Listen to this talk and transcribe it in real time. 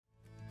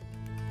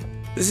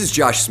This is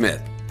Josh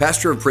Smith,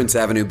 pastor of Prince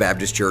Avenue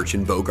Baptist Church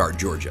in Bogart,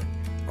 Georgia.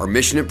 Our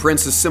mission at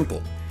Prince is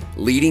simple,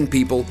 leading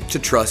people to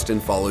trust and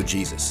follow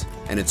Jesus.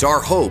 And it's our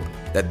hope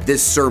that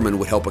this sermon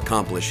would help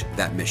accomplish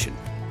that mission.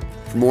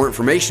 For more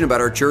information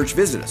about our church,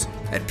 visit us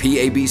at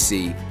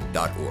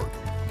pabc.org.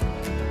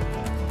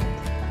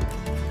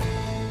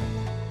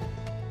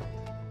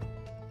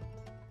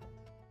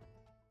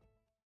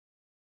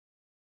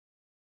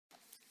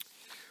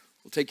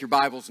 Take your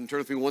Bibles and turn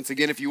with me once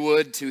again, if you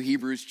would, to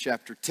Hebrews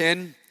chapter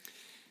 10.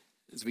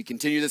 As we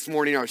continue this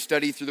morning our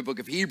study through the book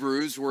of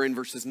Hebrews, we're in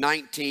verses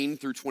 19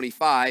 through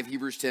 25,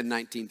 Hebrews 10,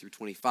 19 through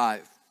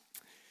 25.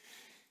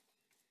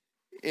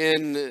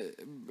 In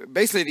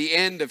basically the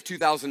end of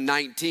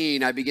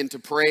 2019, I began to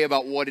pray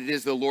about what it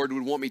is the Lord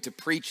would want me to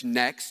preach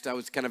next. I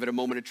was kind of at a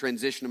moment of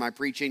transition in my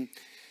preaching.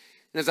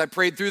 And as I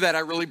prayed through that, I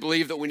really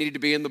believed that we needed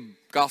to be in the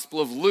Gospel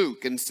of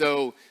Luke. And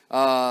so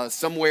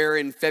somewhere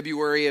in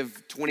February of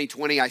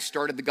 2020, I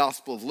started the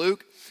Gospel of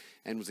Luke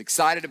and was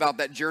excited about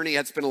that journey. I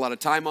had spent a lot of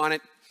time on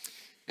it.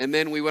 And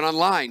then we went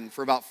online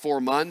for about 4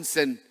 months.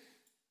 And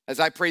as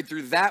I prayed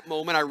through that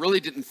moment, I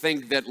really didn't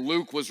think that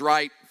Luke was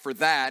right for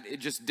that. It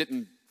just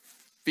didn't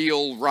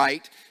feel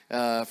right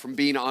from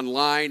being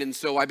online. And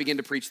so I began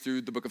to preach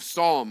through the book of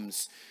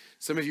Psalms.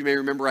 Some of you may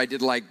remember I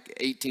did like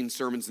 18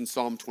 sermons in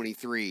Psalm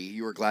 23.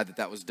 You were glad that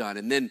that was done.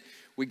 And then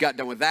we got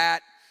done with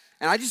that.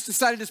 And I just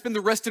decided to spend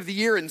the rest of the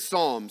year in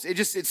Psalms. It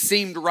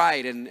seemed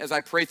right. And as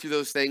I pray through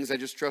those things, I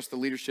just trust the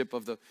leadership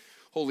of the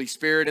Holy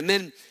Spirit. And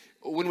then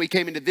when we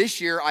came into this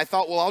year, I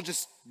thought, well, I'll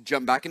just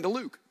jump back into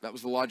Luke. That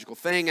was the logical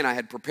thing, and I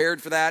had prepared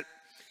for that.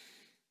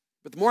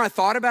 But the more I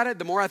thought about it,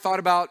 the more I thought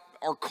about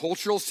our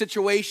cultural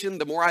situation,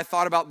 the more I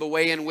thought about the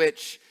way in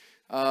which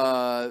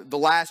the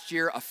last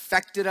year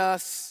affected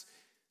us,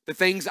 the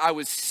things I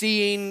was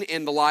seeing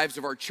in the lives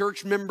of our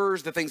church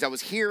members, the things I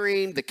was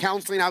hearing, the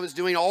counseling I was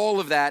doing, all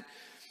of that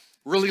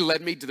really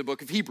led me to the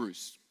book of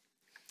Hebrews.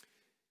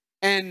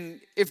 And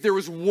if there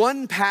was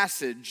one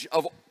passage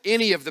of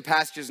any of the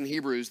passages in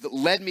Hebrews that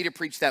led me to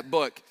preach that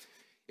book,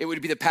 it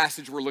would be the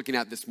passage we're looking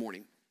at this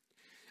morning.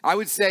 I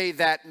would say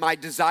that my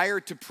desire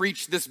to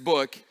preach this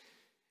book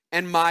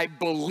and my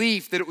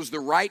belief that it was the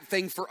right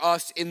thing for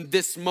us in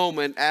this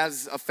moment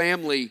as a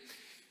family,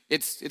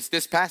 it's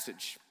this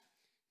passage.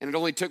 And it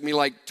only took me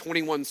like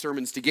 21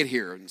 sermons to get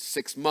here in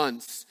 6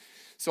 months.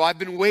 So I've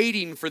been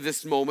waiting for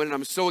this moment, and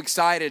I'm so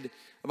excited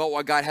about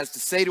what God has to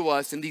say to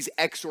us in these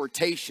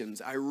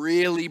exhortations. I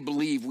really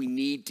believe we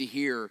need to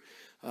hear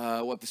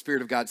what the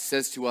Spirit of God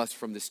says to us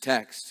from this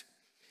text.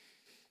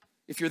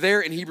 If you're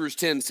there in Hebrews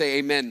 10, say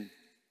amen.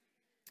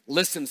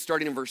 Listen,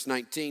 starting in verse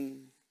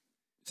 19.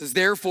 It says,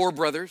 "Therefore,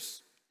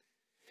 brothers,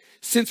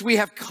 since we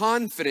have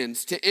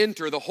confidence to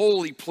enter the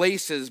holy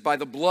places by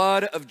the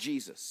blood of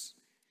Jesus,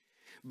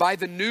 by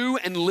the new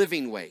and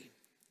living way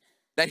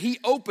that he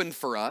opened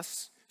for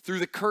us through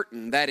the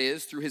curtain, that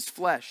is, through his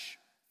flesh.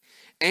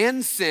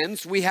 And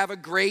since we have a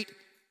great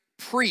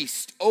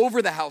priest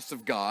over the house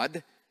of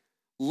God,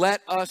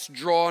 let us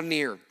draw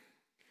near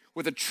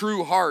with a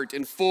true heart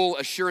and full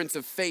assurance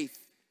of faith,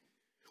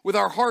 with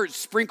our hearts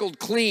sprinkled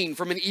clean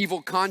from an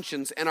evil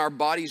conscience and our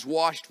bodies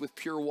washed with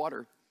pure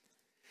water.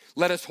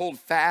 Let us hold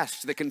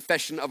fast the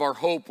confession of our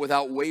hope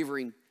without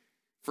wavering,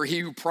 for he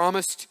who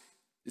promised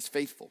is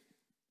faithful.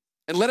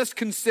 And let us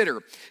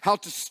consider how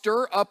to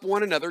stir up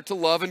one another to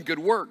love and good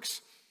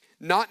works,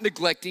 not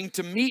neglecting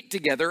to meet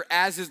together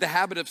as is the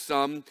habit of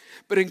some,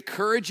 but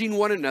encouraging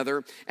one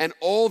another, and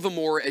all the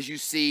more as you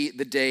see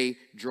the day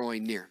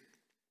drawing near."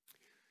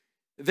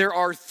 There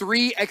are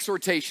 3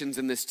 exhortations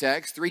in this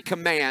text, 3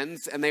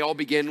 commands, and they all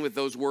begin with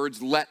those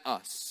words, let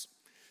us.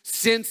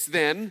 Since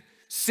then,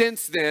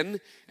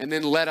 and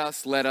then let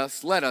us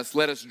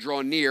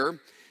draw near,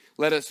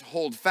 let us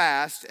hold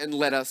fast, and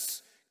let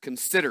us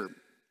consider.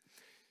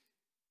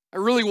 I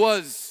really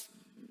was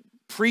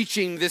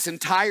preaching this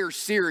entire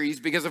series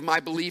because of my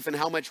belief in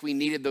how much we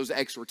needed those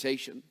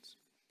exhortations.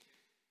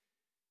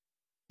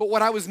 But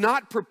what I was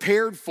not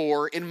prepared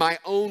for in my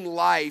own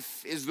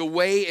life is the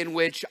way in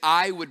which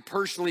I would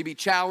personally be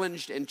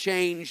challenged and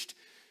changed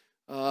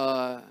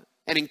and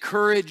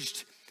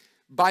encouraged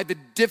by the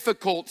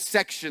difficult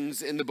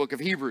sections in the book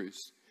of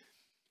Hebrews.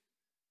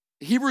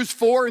 Hebrews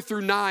 4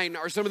 through 9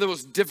 are some of the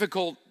most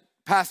difficult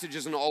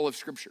passages in all of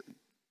Scripture.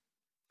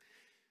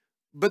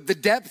 But the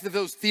depth of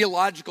those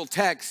theological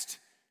texts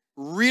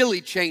really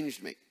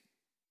changed me.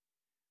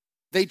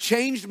 They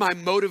changed my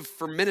motive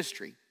for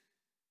ministry.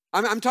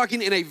 I'm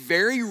talking in a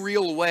very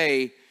real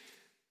way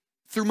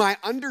through my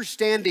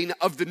understanding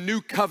of the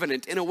new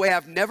covenant in a way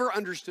I've never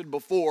understood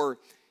before.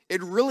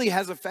 It really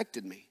has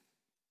affected me.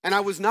 And I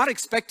was not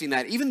expecting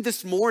that. Even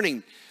this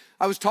morning,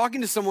 I was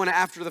talking to someone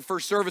after the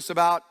first service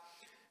about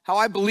how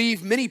I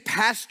believe many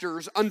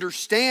pastors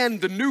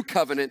understand the new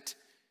covenant,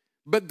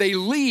 but they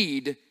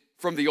lead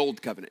from the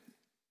old covenant.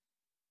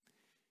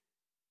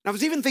 And I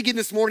was even thinking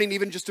this morning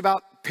even just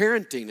about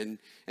parenting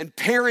and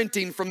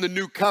parenting from the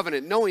new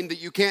covenant, knowing that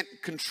you can't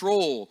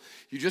control.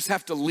 You just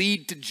have to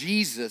lead to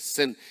Jesus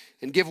and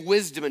give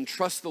wisdom and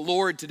trust the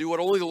Lord to do what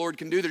only the Lord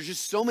can do. There's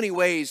just so many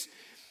ways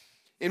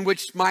in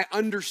which my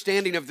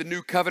understanding of the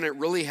new covenant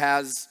really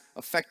has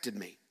affected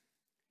me.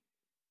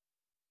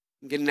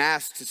 I'm getting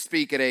asked to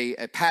speak at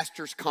a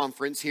pastor's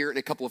conference here in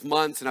a couple of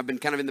months, and I've been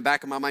kind of in the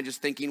back of my mind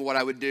just thinking what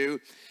I would do.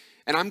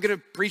 And I'm going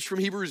to preach from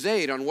Hebrews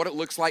 8 on what it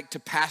looks like to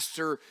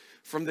pastor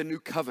from the new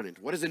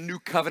covenant. What does a new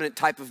covenant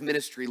type of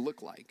ministry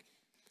look like?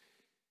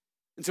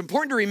 It's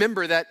important to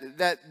remember that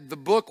the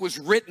book was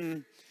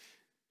written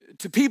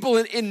to people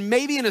in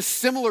maybe in a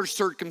similar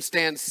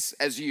circumstance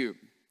as you.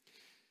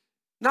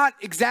 Not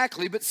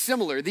exactly, but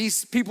similar.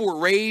 These people were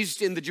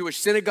raised in the Jewish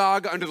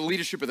synagogue under the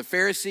leadership of the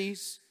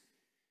Pharisees,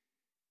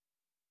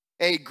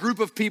 a group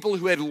of people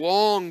who had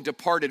long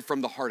departed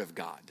from the heart of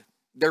God.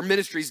 Their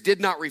ministries did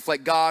not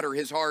reflect God or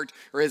his heart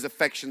or his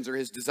affections or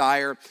his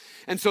desire.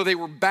 And so they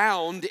were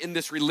bound in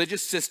this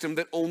religious system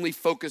that only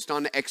focused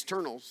on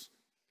externals.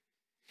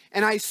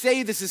 And I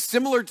say this is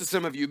similar to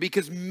some of you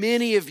because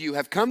many of you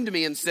have come to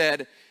me and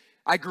said,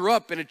 I grew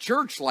up in a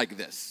church like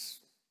this,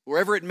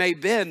 wherever it may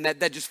have been,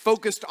 that just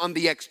focused on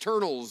the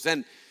externals.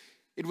 And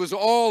it was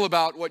all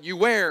about what you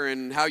wear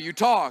and how you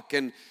talk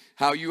and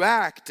how you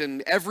act,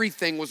 and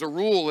everything was a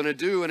rule and a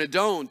do and a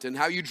don't, and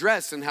how you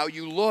dress and how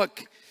you look.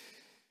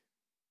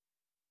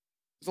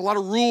 There's a lot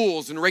of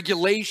rules and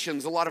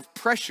regulations, a lot of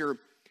pressure.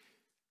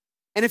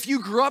 And if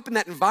you grew up in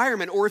that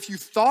environment, or if you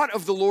thought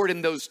of the Lord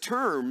in those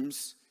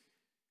terms,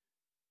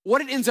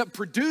 what it ends up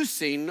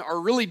producing are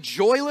really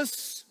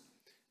joyless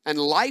and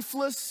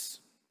lifeless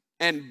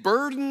and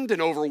burdened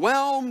and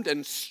overwhelmed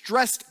and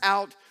stressed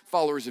out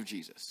followers of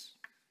Jesus,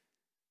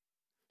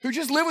 who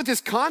just live with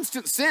this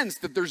constant sense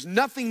that there's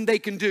nothing they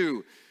can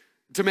do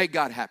to make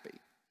God happy,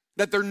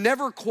 that they're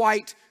never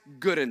quite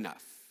good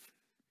enough,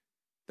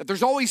 that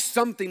there's always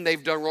something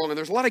they've done wrong, and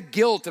there's a lot of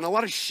guilt and a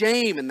lot of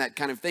shame and that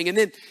kind of thing. And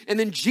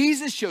then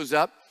Jesus shows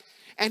up,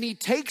 and he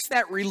takes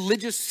that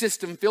religious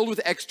system filled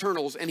with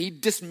externals and he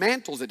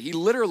dismantles it. He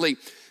literally,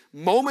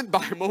 moment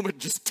by moment,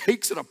 just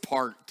takes it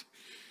apart.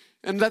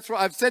 And that's what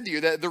I've said to you,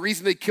 that the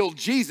reason they killed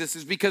Jesus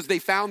is because they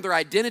found their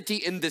identity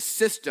in this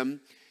system.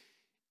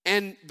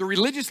 And the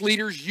religious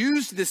leaders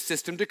used this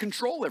system to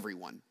control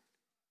everyone.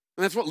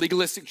 And that's what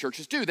legalistic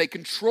churches do. They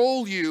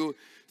control you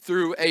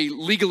through a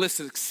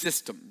legalistic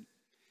system.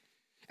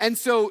 And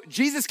so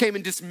Jesus came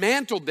and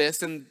dismantled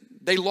this, and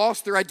they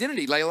lost their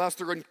identity. They lost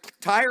their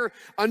entire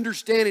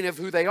understanding of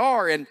who they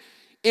are. And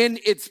in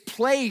its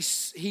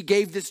place, he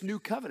gave this new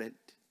covenant.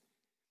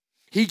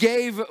 He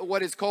gave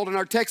what is called in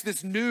our text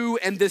this new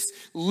and this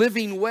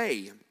living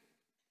way.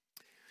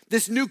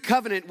 This new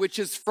covenant, which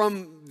is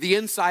from the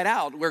inside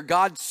out, where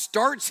God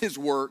starts his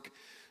work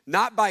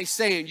not by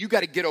saying, you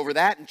got to get over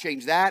that and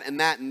change that and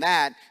that and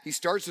that. He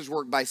starts his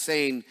work by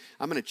saying,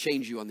 I'm going to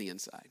change you on the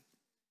inside.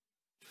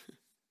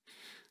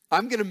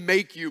 I'm going to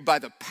make you by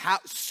the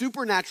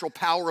supernatural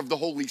power of the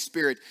Holy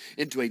Spirit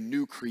into a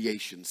new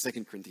creation,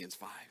 2 Corinthians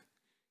 5.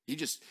 He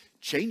just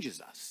changes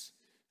us.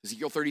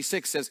 Ezekiel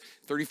 36 says,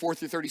 34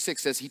 through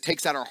 36 says, he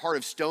takes out our heart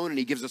of stone and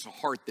he gives us a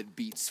heart that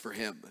beats for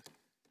him.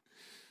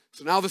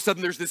 So now all of a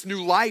sudden there's this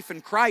new life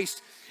in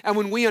Christ. And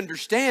when we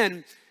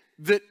understand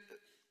that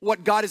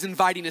what God is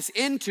inviting us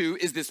into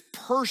is this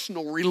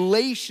personal,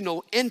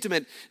 relational,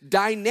 intimate,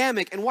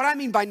 dynamic. And what I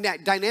mean by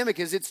dynamic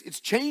is it's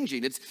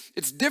changing.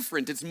 It's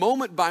different. It's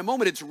moment by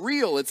moment. It's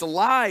real. It's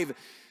alive.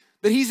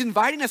 That he's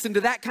inviting us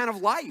into that kind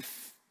of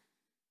life.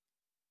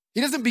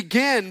 He doesn't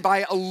begin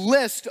by a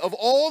list of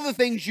all the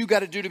things you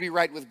got to do to be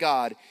right with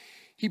God.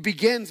 He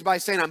begins by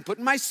saying, I'm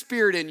putting my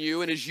spirit in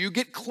you, and as you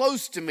get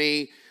close to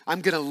me,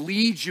 I'm going to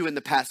lead you in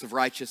the paths of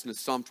righteousness,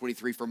 Psalm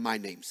 23, for my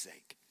name's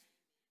sake.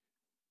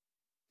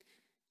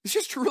 It's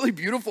just a really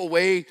beautiful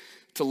way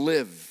to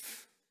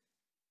live.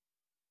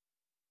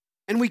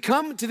 And we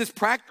come to this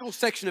practical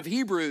section of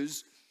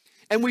Hebrews,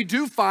 and we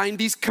do find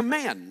these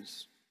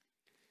commands.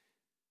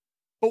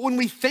 But when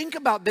we think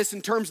about this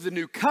in terms of the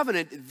new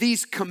covenant,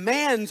 these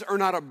commands are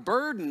not a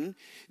burden.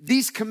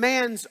 These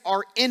commands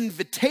are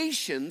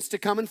invitations to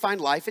come and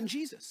find life in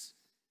Jesus.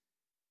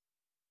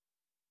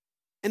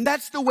 And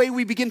that's the way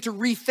we begin to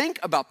rethink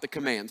about the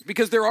commands,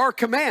 because there are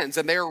commands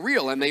and they are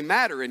real and they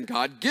matter and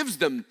God gives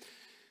them.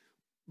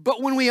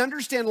 But when we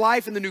understand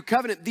life in the new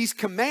covenant, these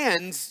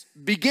commands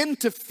begin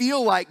to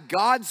feel like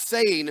God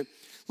saying,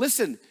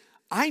 listen,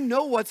 I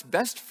know what's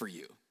best for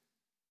you.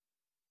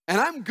 And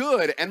I'm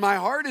good, and my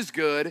heart is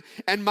good,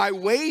 and my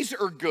ways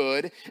are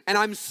good, and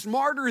I'm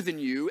smarter than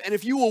you, and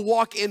if you will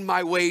walk in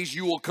my ways,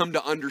 you will come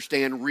to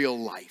understand real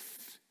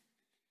life.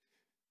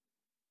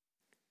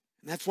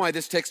 And that's why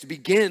this text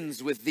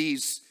begins with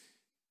these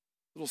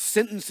little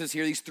sentences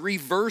here, these 3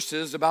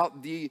 verses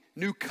about the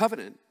new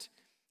covenant,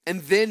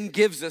 and then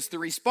gives us the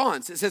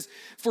response. It says,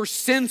 for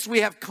since we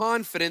have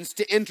confidence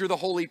to enter the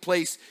holy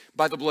place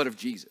by the blood of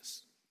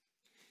Jesus.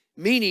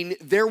 Meaning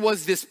there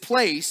was this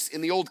place in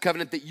the old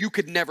covenant that you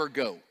could never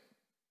go.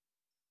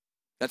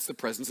 That's the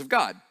presence of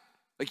God.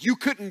 Like you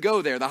couldn't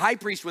go there. The high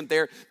priest went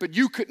there, but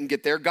you couldn't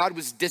get there. God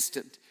was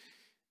distant.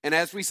 And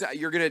as we say, I'm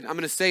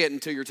going to say it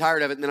until you're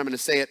tired of it, and then I'm going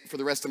to say it for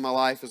the rest of my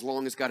life as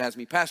long as God has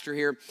me pastor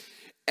here.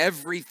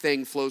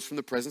 Everything flows from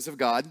the presence of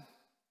God.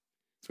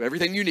 So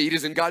everything you need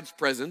is in God's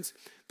presence,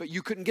 but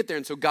you couldn't get there.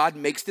 And so God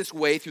makes this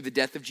way through the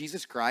death of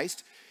Jesus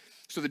Christ.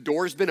 So the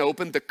door has been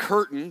opened. The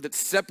curtain that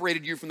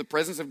separated you from the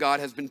presence of God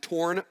has been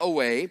torn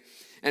away.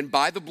 And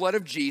by the blood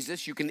of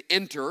Jesus, you can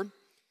enter.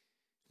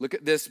 Look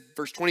at this,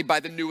 verse 20, by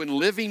the new and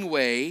living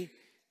way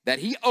that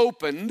he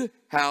opened.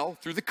 How?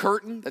 Through the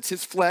curtain. That's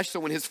his flesh. So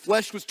when his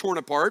flesh was torn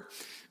apart,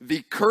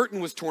 the curtain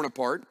was torn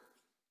apart.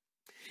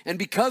 And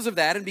because of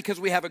that, and because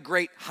we have a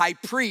great high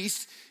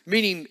priest,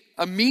 meaning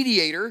a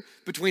mediator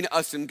between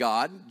us and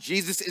God,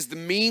 Jesus is the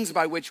means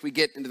by which we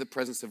get into the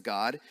presence of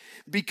God.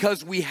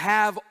 Because we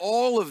have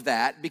all of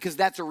that, because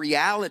that's a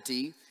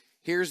reality,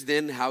 here's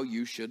then how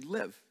you should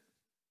live.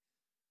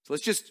 So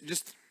let's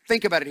just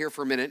think about it here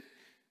for a minute.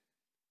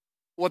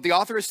 What the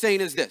author is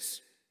saying is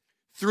this: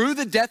 through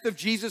the death of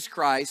Jesus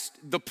Christ,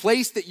 the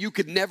place that you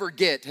could never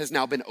get has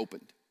now been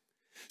opened.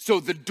 So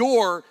the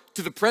door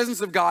to the presence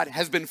of God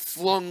has been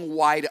flung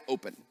wide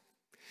open.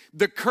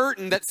 The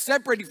curtain that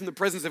separated you from the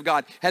presence of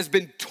God has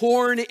been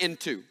torn in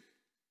two.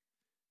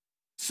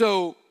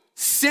 So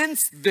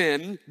since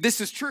then,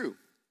 this is true.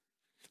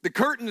 The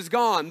curtain is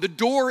gone. The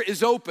door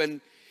is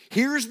open.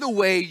 Here's the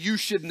way you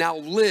should now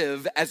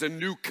live as a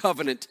new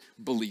covenant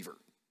believer.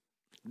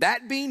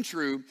 That being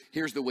true,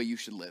 here's the way you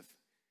should live.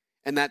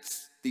 And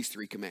that's these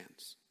three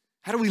commands.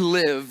 How do we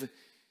live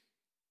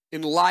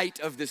in light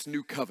of this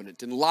new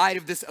covenant, in light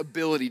of this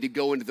ability to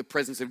go into the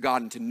presence of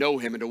God and to know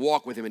him and to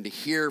walk with him and to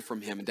hear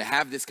from him and to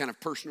have this kind of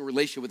personal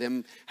relationship with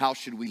him? How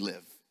should we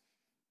live?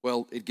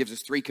 Well, it gives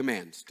us three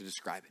commands to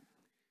describe it.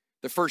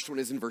 The first one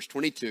is in verse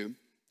 22,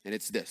 and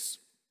it's this: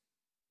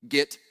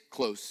 get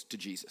close to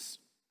Jesus.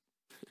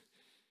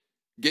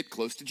 Get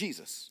close to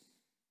Jesus.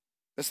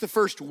 That's the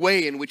first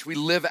way in which we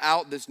live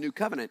out this new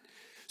covenant.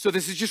 So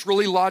this is just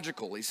really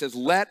logical. He says,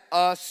 let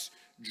us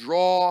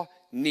draw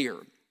near.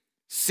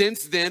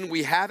 Since then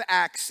we have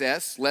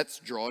access, let's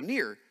draw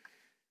near.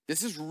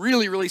 This is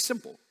really, really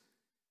simple.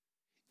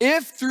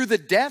 If through the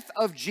death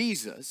of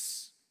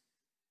Jesus,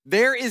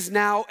 there is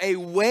now a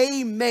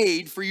way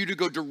made for you to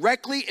go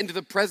directly into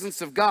the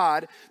presence of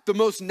God, the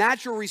most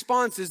natural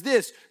response is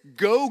this: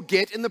 go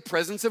get in the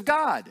presence of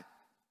God.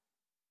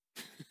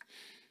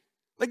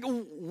 Like,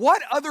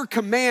 what other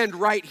command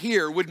right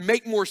here would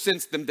make more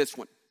sense than this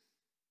one?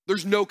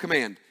 There's no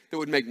command that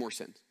would make more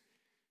sense.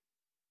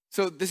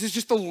 So this is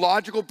just a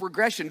logical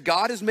progression.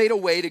 God has made a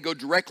way to go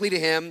directly to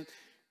him.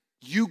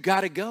 You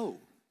got to go.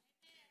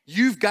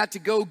 You've got to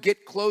go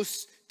get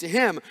close to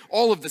him.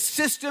 All of the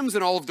systems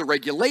and all of the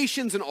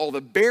regulations and all the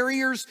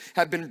barriers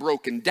have been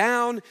broken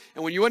down.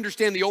 And when you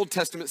understand the Old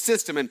Testament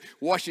system and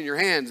washing your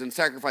hands and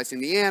sacrificing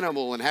the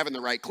animal and having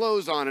the right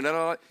clothes on and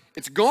all,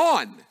 it's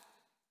gone.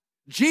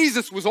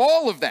 Jesus was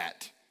all of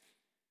that.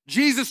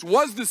 Jesus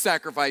was the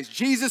sacrifice.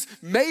 Jesus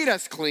made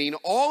us clean.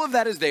 All of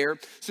that is there.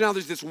 So now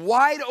there's this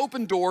wide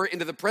open door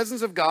into the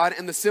presence of God,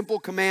 and the simple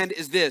command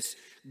is this: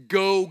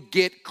 go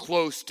get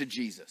close to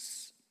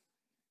Jesus.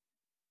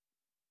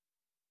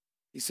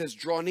 He says,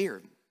 draw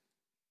near.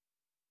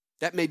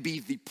 That may be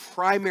the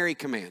primary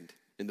command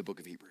in the book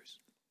of Hebrews.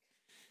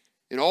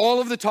 In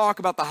all of the talk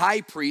about the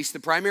high priest, the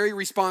primary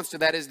response to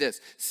that is this: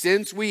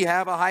 since we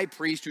have a high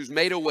priest who's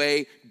made a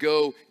way,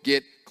 go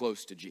get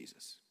close to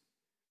Jesus.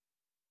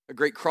 A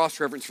great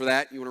cross-reference for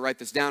that, you want to write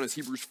this down, is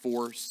Hebrews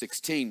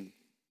 4:16.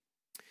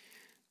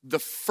 The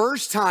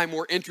first time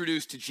we're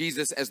introduced to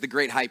Jesus as the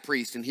great high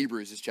priest in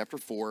Hebrews is chapter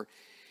 4.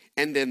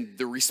 And then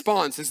the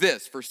response is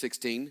this, verse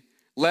 16.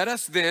 Let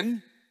us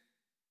then,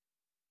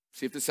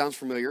 see if this sounds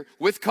familiar,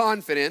 with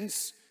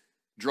confidence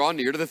draw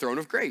near to the throne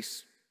of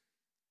grace.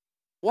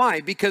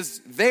 Why?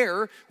 Because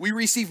there we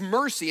receive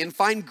mercy and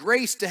find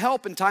grace to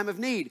help in time of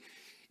need.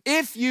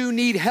 If you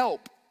need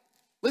help,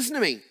 listen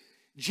to me.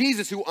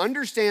 Jesus, who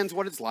understands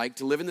what it's like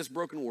to live in this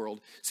broken world,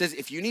 says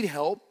if you need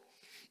help,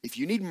 if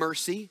you need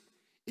mercy,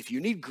 if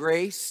you need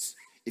grace,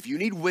 if you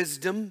need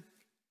wisdom,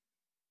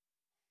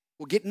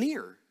 well, get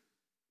near,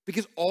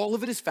 because all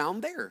of it is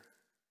found there.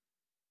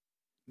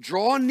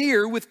 Draw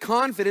near with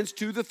confidence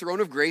to the throne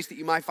of grace that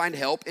you might find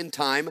help in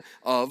time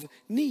of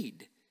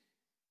need.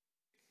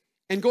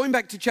 And going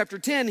back to chapter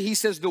 10, he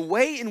says the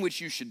way in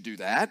which you should do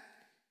that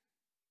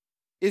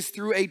is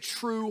through a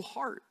true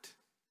heart.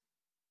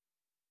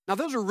 Now,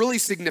 those are really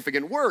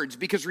significant words,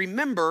 because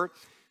remember,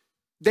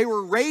 they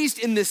were raised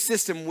in this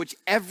system in which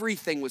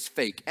everything was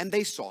fake, and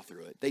they saw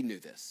through it. They knew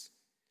this.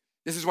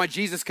 This is why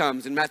Jesus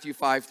comes in Matthew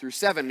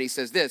 5-7, and he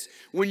says this: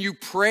 when you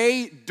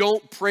pray,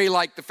 don't pray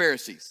like the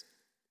Pharisees.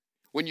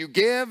 When you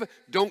give,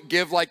 don't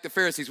give like the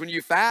Pharisees. When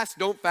you fast,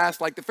 don't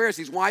fast like the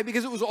Pharisees. Why?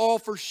 Because it was all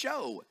for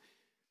show.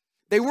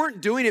 They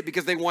weren't doing it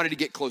because they wanted to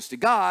get close to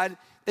God.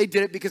 They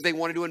did it because they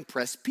wanted to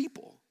impress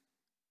people.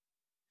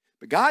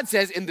 But God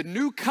says in the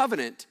new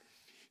covenant,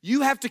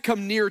 you have to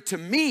come near to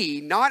me,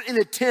 not in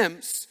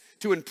attempts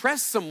to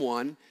impress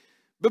someone,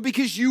 but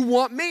because you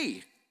want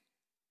me.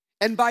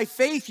 And by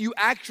faith, you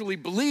actually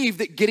believe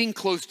that getting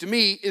close to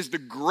me is the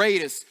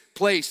greatest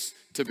place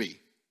to be.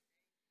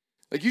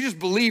 Like, you just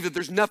believe that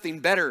there's nothing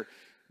better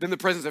than the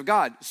presence of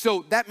God.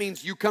 So that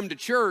means you come to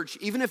church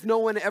even if no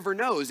one ever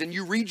knows, and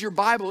you read your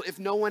Bible if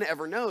no one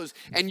ever knows,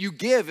 and you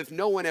give if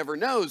no one ever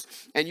knows,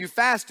 and you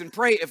fast and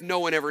pray if no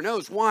one ever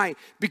knows. Why?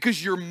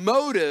 Because your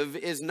motive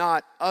is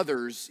not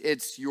others,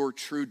 it's your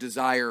true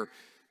desire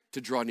to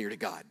draw near to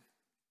God.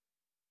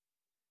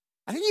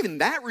 I think even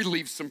that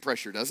relieves some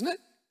pressure, doesn't it?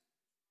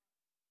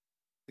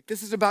 Like,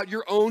 this is about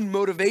your own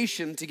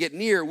motivation to get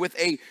near with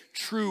a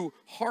true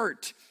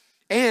heart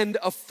and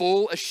a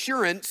full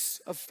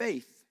assurance of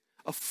faith.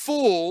 A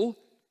full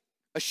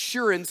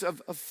assurance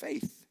of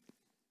faith.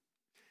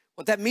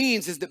 What that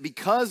means is that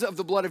because of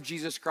the blood of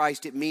Jesus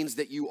Christ, it means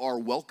that you are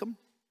welcome,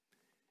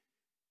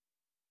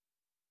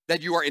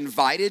 that you are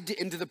invited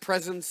into the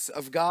presence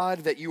of God,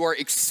 that you are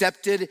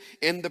accepted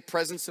in the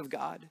presence of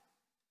God.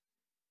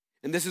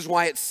 And this is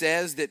why it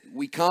says that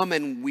we come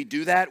and we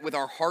do that with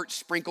our hearts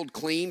sprinkled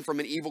clean from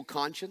an evil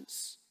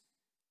conscience.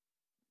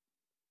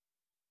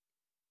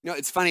 You know,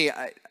 it's funny,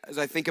 as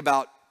I think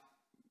about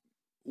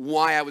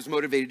why I was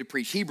motivated to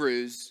preach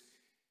Hebrews,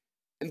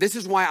 and this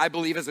is why I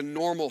believe as a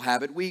normal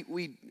habit,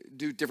 we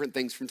do different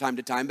things from time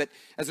to time, but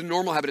as a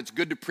normal habit, it's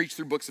good to preach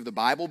through books of the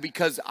Bible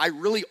because I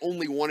really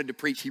only wanted to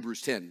preach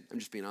Hebrews 10. I'm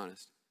just being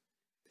honest.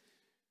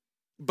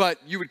 But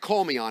you would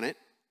call me on it.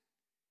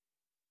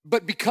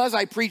 But because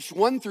I preached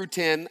 1 through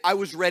 10, I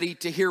was ready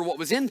to hear what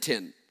was in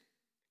 10.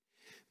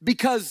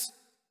 Because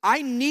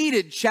I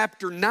needed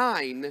chapter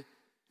 9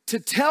 to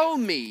tell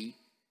me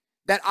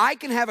that I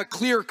can have a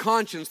clear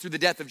conscience through the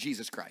death of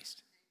Jesus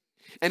Christ.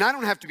 And I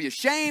don't have to be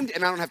ashamed,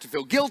 and I don't have to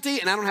feel guilty,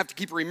 and I don't have to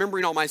keep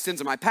remembering all my sins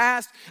of my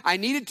past. I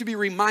needed to be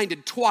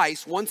reminded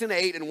twice, once in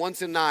 8 and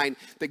once in 9,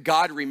 that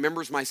God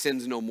remembers my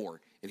sins no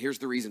more. And here's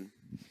the reason.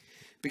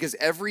 Because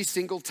every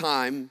single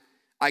time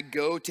I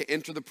go to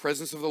enter the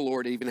presence of the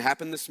Lord, it even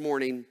happened this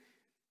morning,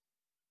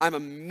 I'm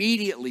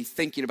immediately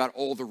thinking about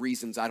all the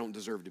reasons I don't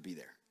deserve to be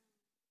there.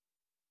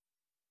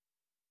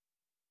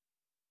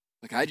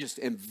 Like, I just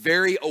am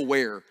very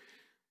aware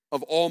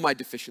of all my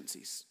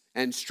deficiencies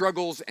and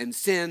struggles and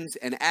sins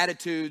and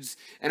attitudes.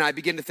 And I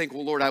begin to think,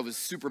 well, Lord, I was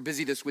super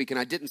busy this week and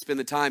I didn't spend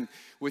the time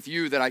with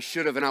you that I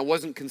should have, and I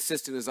wasn't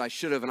consistent as I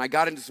should have, and I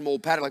got into some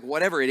old pattern. Like,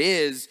 whatever it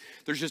is,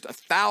 there's just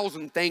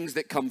 1,000 things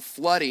that come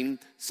flooding,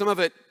 some of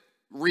it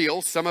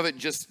real, some of it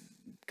just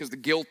because the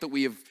guilt that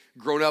we have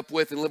grown up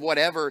with and live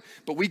whatever,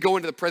 but we go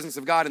into the presence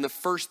of God and the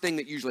first thing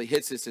that usually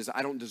hits us is,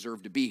 I don't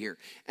deserve to be here.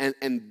 And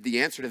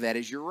the answer to that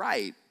is, you're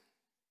right.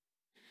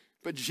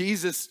 But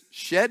Jesus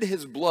shed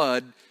his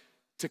blood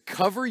to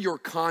cover your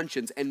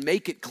conscience and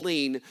make it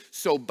clean,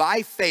 so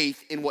by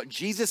faith in what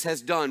Jesus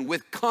has done,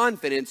 with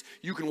confidence,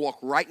 you can walk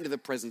right into the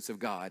presence of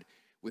God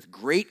with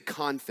great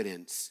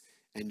confidence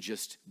and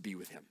just be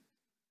with him.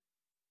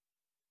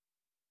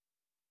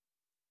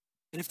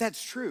 And if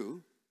that's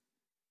true,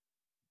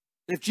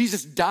 and if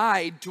Jesus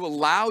died to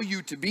allow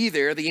you to be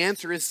there, the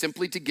answer is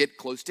simply to get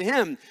close to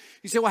him.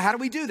 You say, well, how do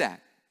we do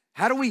that?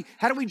 How do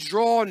we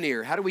draw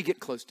near? How do we get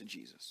close to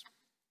Jesus?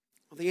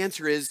 Well, the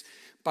answer is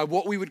by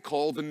what we would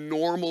call the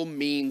normal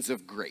means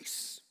of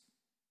grace.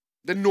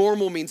 The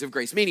normal means of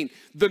grace, meaning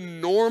the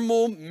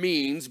normal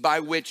means by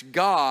which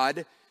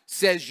God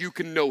says you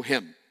can know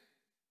him.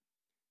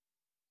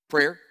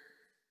 Prayer,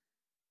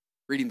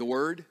 reading the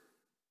word,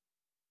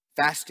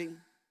 fasting,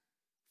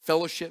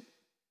 fellowship,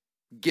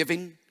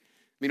 giving.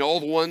 I mean,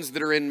 all the ones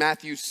that are in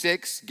Matthew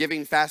 6,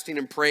 giving, fasting,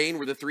 and praying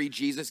were the 3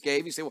 Jesus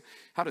gave. You say, well,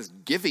 how does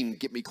giving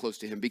get me close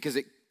to him? Because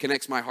it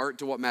connects my heart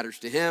to what matters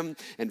to him.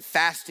 And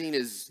fasting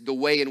is the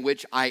way in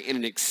which I, in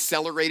an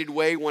accelerated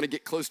way, want to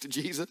get close to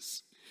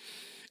Jesus.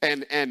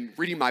 And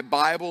reading my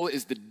Bible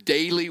is the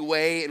daily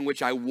way in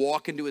which I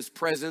walk into his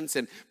presence.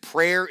 And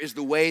prayer is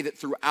the way that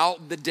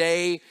throughout the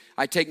day,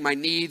 I take my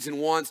needs and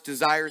wants,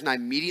 desires, and I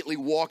immediately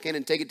walk in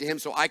and take it to him,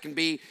 so I can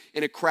be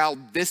in a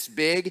crowd this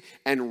big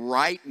and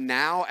right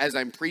now, as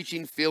I'm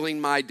preaching, feeling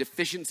my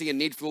deficiency and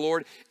need for the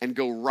Lord, and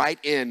go right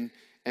in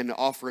and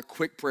offer a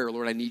quick prayer.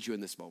 Lord, I need you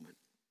in this moment.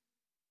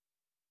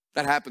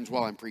 That happens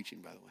while I'm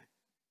preaching, by the way.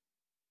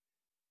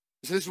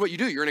 So this is what you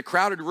do. You're in a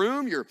crowded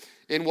room, you're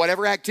in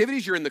whatever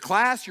activities, you're in the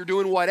class, you're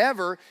doing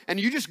whatever, and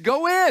you just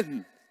go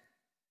in.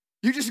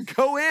 You just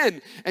go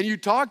in and you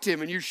talk to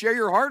him and you share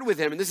your heart with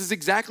him. And this is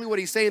exactly what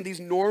he's saying,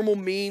 these normal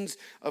means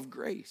of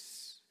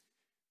grace.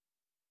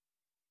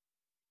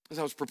 As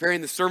I was preparing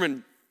the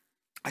sermon,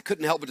 I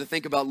couldn't help but to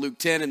think about Luke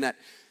 10 and that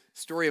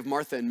story of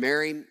Martha and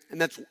Mary.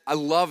 And I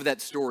love that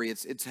story.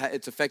 It's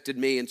affected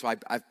me, and so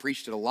I've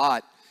preached it a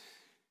lot.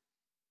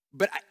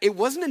 But it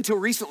wasn't until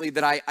recently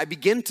that I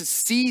began to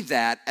see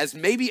that as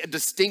maybe a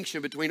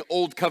distinction between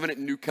old covenant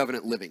and new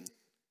covenant living.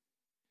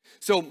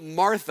 So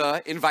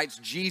Martha invites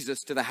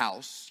Jesus to the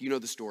house, you know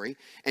the story,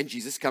 and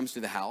Jesus comes to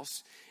the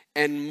house,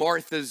 and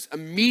Martha's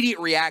immediate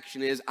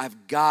reaction is,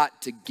 I've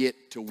got to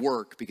get to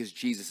work because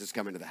Jesus is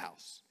coming to the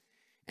house.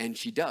 And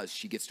she does.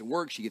 She gets to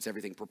work, she gets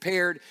everything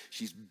prepared,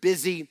 she's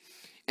busy,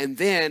 and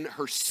then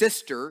her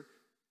sister,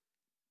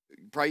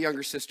 probably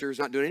younger sister, is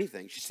not doing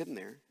anything. She's sitting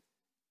there.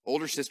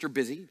 Older sister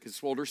busy, because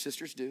older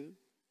sisters do.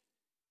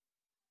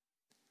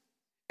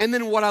 And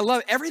then what I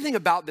love, everything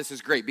about this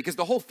is great because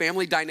the whole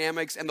family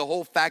dynamics and the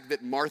whole fact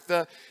that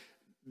Martha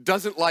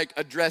doesn't like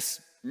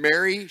address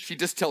Mary, she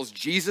just tells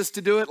Jesus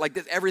to do it. Like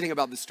this, everything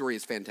about this story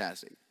is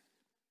fantastic.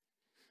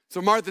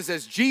 So Martha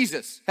says,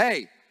 Jesus,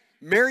 hey,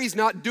 Mary's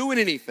not doing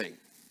anything.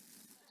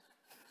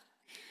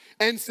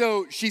 And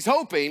so she's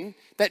hoping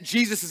that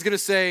Jesus is gonna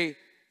say,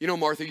 you know,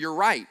 Martha, you're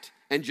right,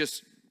 and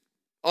just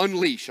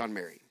unleash on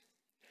Mary.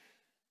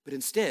 But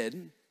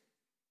instead,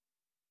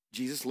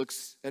 Jesus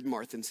looks at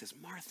Martha and says,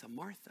 Martha,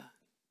 Martha,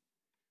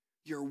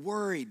 you're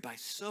worried by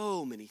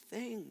so many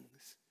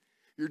things.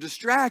 You're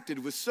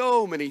distracted with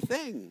so many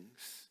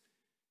things.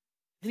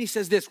 And he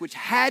says this, which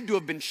had to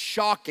have been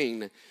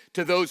shocking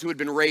to those who had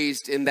been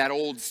raised in that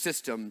old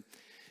system.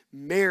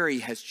 Mary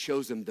has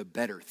chosen the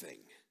better thing.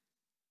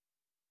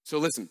 So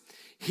listen,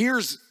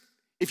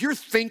 if you're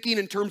thinking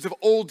in terms of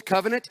old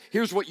covenant,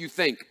 here's what you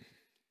think.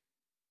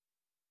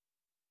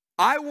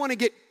 I want to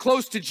get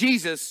close to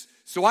Jesus,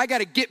 so I got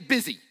to get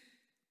busy.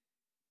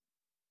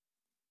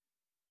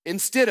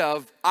 Instead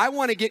of, I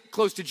want to get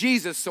close to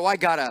Jesus, so I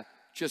got to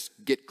just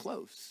get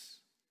close.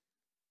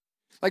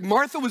 Like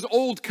Martha was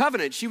old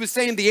covenant. She was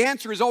saying the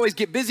answer is always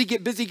get busy,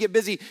 get busy, get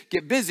busy,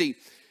 get busy.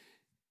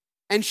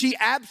 And she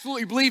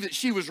absolutely believed that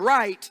she was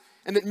right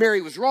and that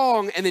Mary was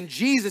wrong. And then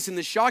Jesus, in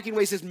this shocking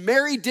way, says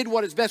Mary did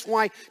what is best.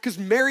 Why? Because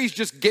Mary's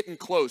just getting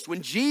close.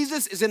 When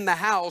Jesus is in the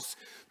house,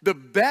 the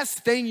best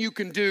thing you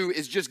can do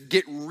is just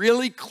get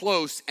really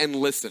close and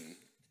listen.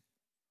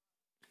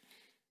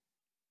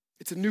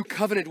 It's a new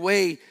covenant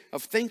way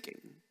of thinking.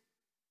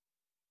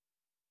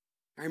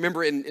 I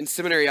remember in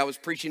seminary, I was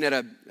preaching at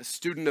a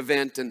student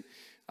event, and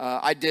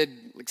I did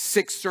like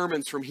 6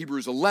 sermons from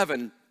Hebrews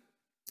 11.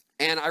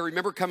 And I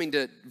remember coming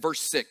to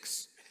verse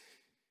 6,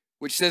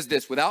 which says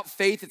this, without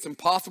faith, it's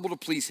impossible to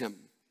please him.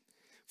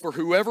 For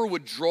whoever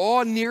would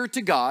draw near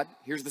to God,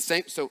 here's the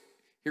same, so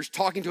here's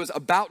talking to us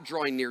about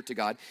drawing near to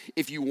God.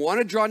 If you want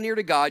to draw near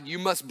to God, you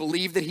must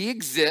believe that he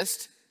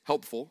exists,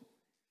 helpful,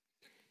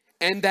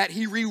 and that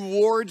he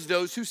rewards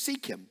those who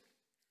seek him.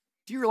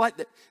 Do you realize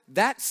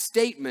that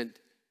statement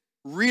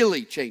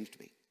really changed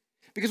me?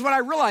 Because what I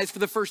realized for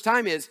the first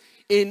time is,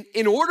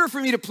 in order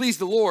for me to please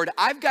the Lord,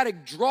 I've got to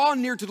draw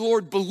near to the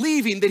Lord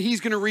believing that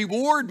he's going to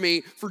reward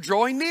me for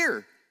drawing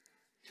near.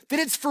 That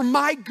it's for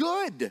my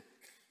good.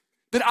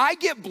 That I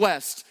get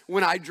blessed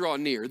when I draw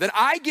near. That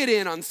I get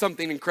in on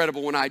something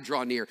incredible when I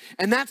draw near.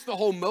 And that's the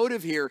whole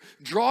motive here.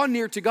 Draw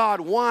near to God.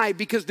 Why?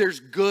 Because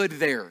there's good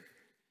there.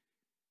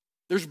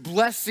 There's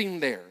blessing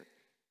there.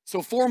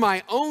 So for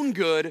my own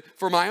good,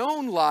 for my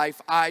own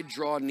life, I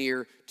draw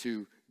near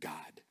to God.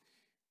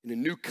 In a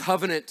new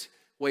covenant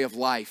way of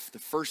life, the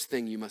first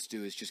thing you must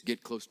do is just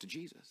get close to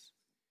Jesus.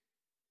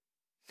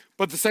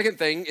 But the second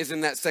thing is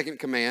in that second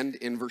command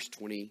in verse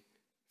 23,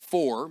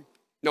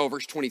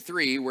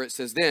 where it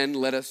says, then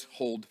let us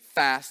hold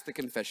fast the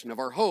confession of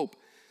our hope.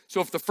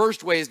 So if the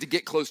first way is to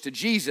get close to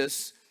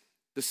Jesus,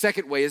 the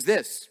second way is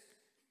this: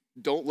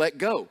 don't let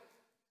go.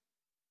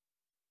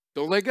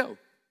 Don't let go.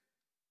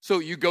 So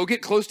you go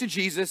get close to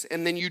Jesus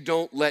and then you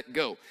don't let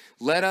go.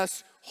 Let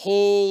us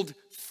hold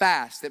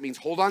fast. That means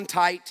hold on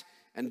tight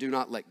and do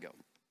not let go.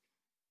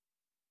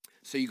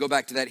 So you go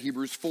back to that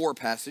Hebrews 4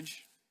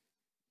 passage,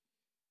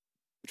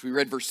 which we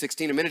read verse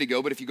 16 a minute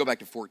ago, but if you go back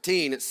to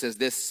 14, it says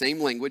this same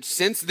language.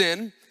 Since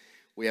then,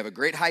 we have a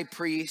great high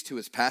priest who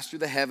has passed through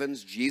the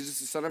heavens, Jesus,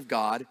 the Son of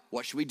God.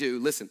 What should we do?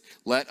 Listen,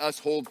 let us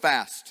hold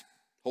fast,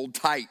 hold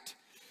tight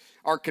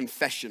our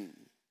confession.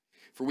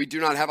 For we do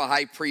not have a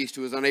high priest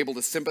who is unable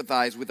to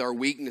sympathize with our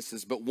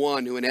weaknesses, but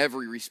one who in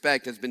every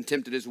respect has been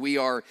tempted as we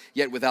are,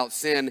 yet without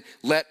sin.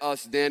 Let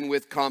us then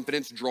with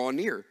confidence draw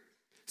near.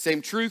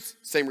 Same truth,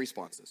 same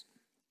responses.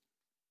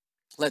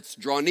 Let's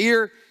draw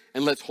near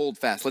and let's hold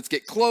fast. Let's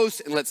get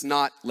close and let's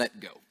not let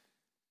go.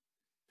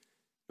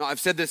 Now, I've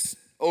said this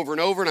over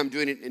and over, and I'm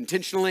doing it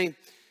intentionally,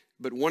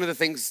 but one of the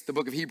things the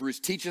book of Hebrews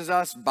teaches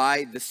us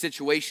by the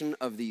situation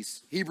of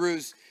these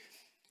Hebrews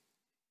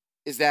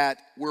is that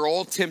we're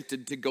all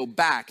tempted to go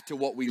back to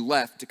what we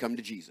left to come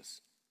to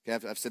Jesus.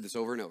 Okay, I've said this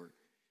over and over.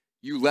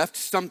 You left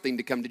something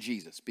to come to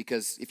Jesus,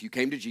 because if you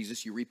came to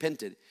Jesus, you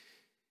repented.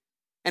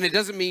 And it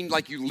doesn't mean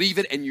like you leave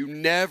it and you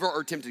never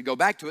are tempted to go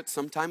back to it.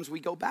 Sometimes we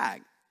go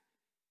back.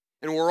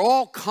 And we're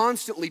all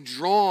constantly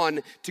drawn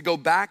to go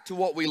back to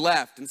what we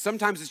left. And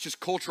sometimes it's just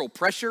cultural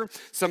pressure.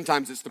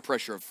 Sometimes it's the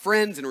pressure of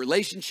friends and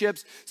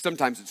relationships.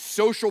 Sometimes it's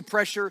social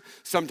pressure.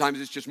 Sometimes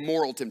it's just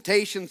moral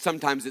temptation.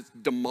 Sometimes it's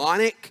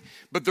demonic.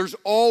 But there's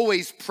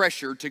always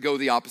pressure to go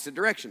the opposite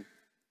direction.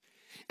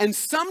 And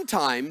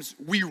sometimes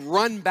we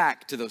run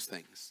back to those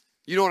things.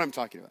 You know what I'm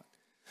talking about.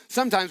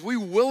 Sometimes we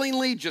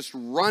willingly just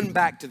run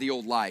back to the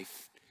old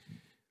life.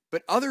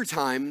 But other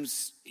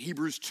times,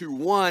 Hebrews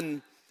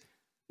 2:1,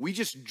 we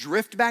just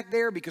drift back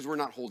there because we're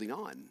not holding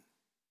on.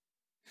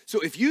 So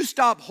if you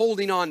stop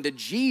holding on to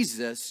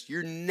Jesus,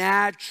 you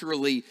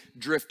naturally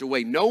drift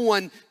away. No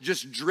one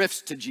just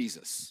drifts to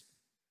Jesus.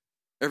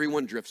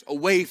 Everyone drifts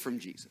away from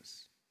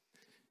Jesus.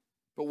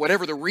 But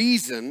whatever the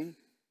reason,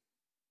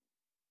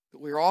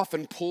 we're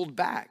often pulled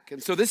back.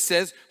 And so this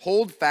says,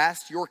 hold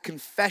fast your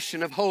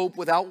confession of hope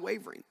without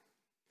wavering.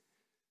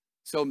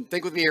 So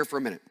think with me here for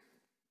a minute.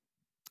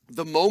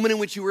 The moment in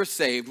which you were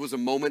saved was a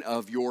moment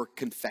of your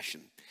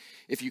confession.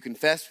 If you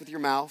confess with your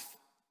mouth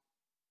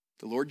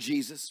the Lord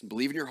Jesus,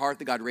 believe in your heart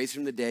that God raised him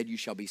from the dead, you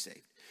shall be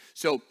saved.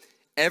 So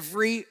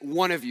every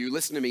one of you,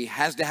 listen to me,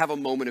 has to have a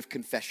moment of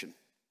confession.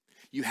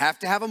 You have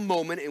to have a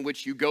moment in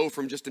which you go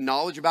from just a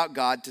knowledge about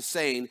God to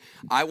saying,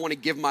 I want to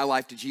give my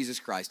life to Jesus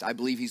Christ. I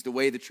believe he's the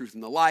way, the truth,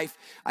 and the life.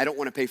 I don't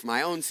want to pay for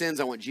my own sins.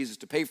 I want Jesus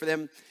to pay for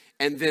them.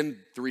 And then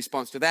the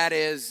response to that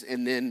is,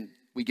 and then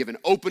we give an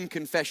open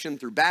confession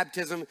through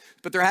baptism,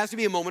 but there has to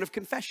be a moment of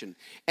confession.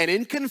 And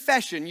in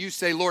confession, you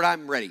say, Lord,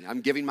 I'm ready.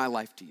 I'm giving my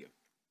life to you.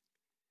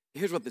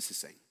 Here's what this is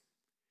saying.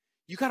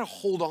 You got to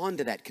hold on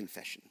to that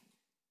confession.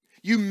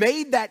 You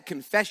made that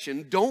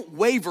confession. Don't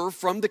waver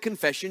from the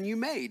confession you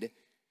made.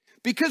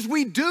 Because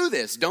we do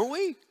this, don't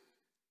we?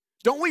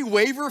 Don't we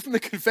waver from the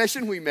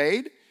confession we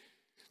made?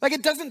 Like,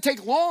 it doesn't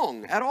take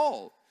long at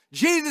all.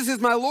 Jesus is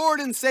my Lord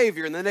and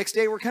Savior. And the next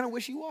day we're kind of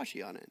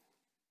wishy-washy on it.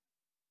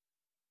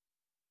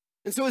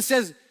 And so it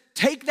says,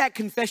 take that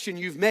confession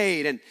you've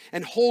made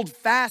and hold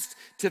fast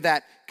to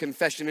that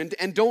confession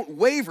and don't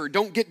waver.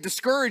 Don't get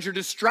discouraged or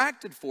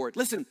distracted for it.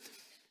 Listen,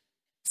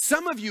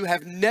 some of you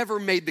have never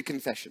made the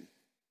confession.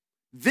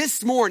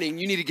 This morning,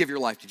 you need to give your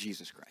life to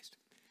Jesus Christ.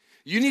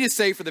 You need to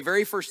say for the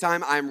very first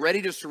time, I'm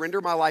ready to surrender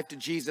my life to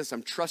Jesus.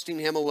 I'm trusting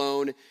him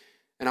alone,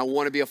 and I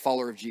want to be a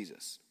follower of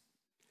Jesus.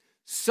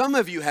 Some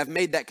of you have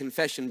made that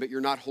confession, but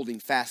you're not holding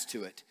fast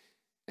to it,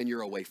 and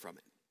you're away from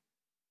it.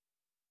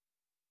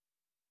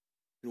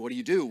 And what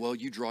do? Well,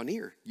 you draw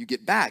near. You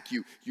get back.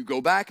 You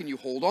go back and you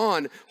hold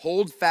on.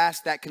 Hold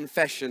fast that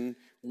confession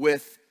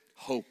with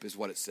hope is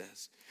what it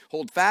says.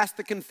 Hold fast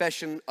the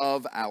confession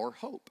of our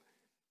hope.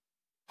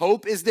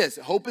 Hope is this.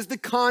 Hope is the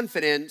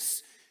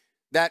confidence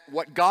that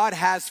what God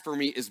has for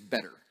me is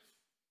better.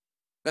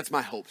 That's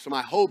my hope. So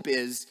my hope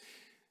is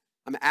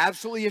I'm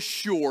absolutely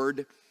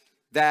assured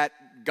that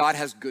God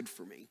has good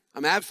for me.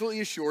 I'm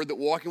absolutely assured that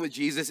walking with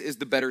Jesus is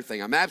the better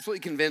thing. I'm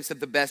absolutely convinced that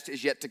the best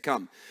is yet to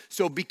come.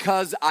 So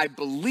because I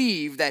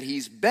believe that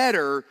he's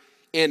better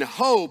in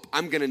hope,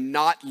 I'm going to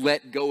not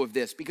let go of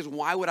this. Because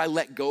why would I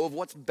let go of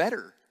what's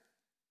better?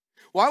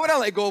 Why would I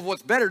let go of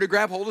what's better to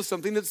grab hold of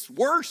something that's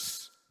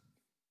worse?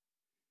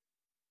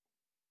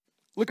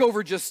 Look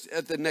over just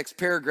at the next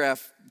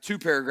paragraph, 2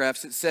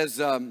 paragraphs. It says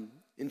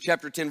in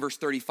chapter 10, verse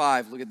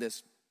 35, look at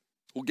this.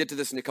 We'll get to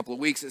this in a couple of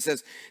weeks. It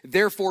says,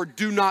 therefore,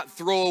 do not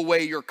throw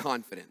away your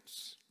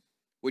confidence,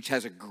 which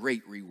has a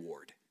great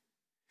reward.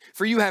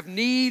 For you have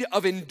need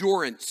of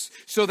endurance,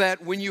 so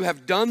that when you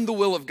have done the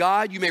will of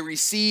God, you may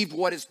receive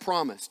what is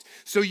promised.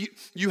 So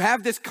you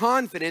have this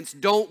confidence.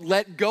 Don't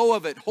let go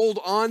of it. Hold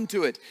on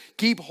to it.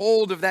 Keep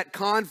hold of that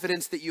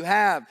confidence that you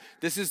have.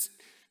 This is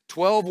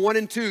 12, 1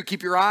 and 2.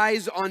 Keep your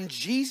eyes on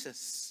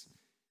Jesus.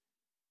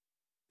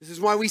 This is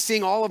why we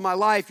sing all of my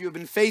life. You have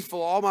been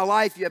faithful all my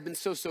life. You have been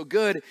so, so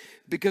good,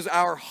 because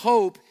our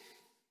hope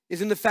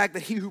is in the fact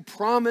that he who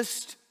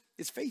promised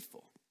is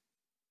faithful.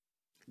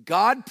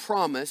 God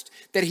promised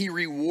that he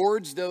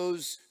rewards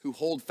those who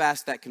hold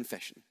fast that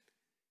confession.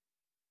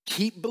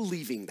 Keep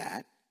believing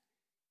that.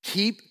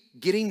 Keep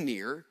getting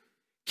near.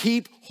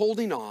 Keep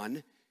holding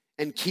on,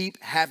 and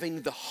keep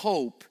having the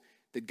hope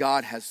that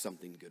God has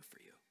something good for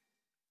you.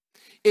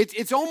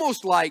 It's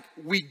almost like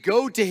we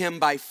go to him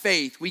by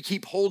faith. We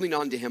keep holding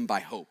on to him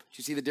by hope. Do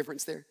you see the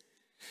difference there?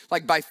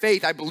 Like by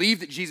faith, I believe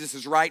that Jesus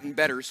is right and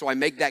better, so I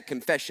make that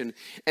confession.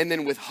 And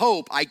then with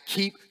hope, I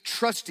keep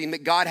trusting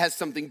that God has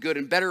something good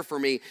and better for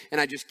me,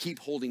 and I just keep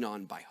holding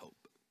on by hope.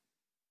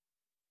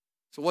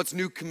 So what's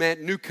new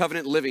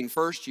covenant living?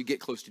 First, you get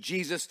close to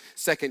Jesus.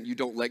 Second, you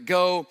don't let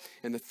go.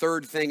 And the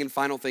third thing and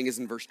final thing is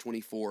in verse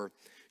 24.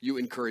 You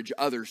encourage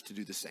others to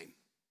do the same.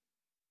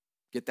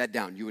 Get that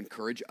down. You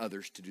encourage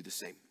others to do the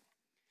same.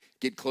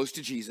 Get close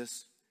to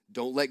Jesus.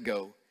 Don't let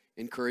go.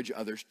 Encourage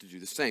others to do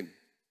the same.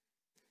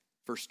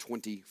 Verse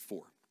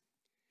 24.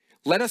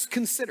 Let us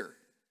consider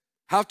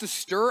how to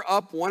stir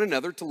up one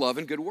another to love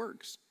and good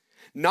works,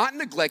 not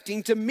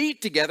neglecting to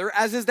meet together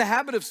as is the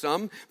habit of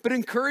some, but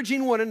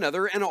encouraging one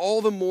another, and all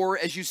the more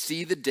as you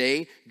see the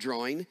day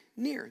drawing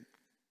near.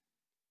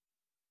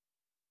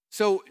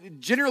 So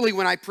generally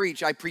when I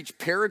preach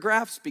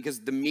paragraphs,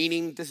 because the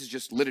meaning, this is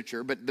just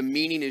literature, but the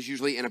meaning is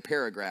usually in a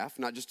paragraph,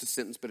 not just a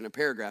sentence, but in a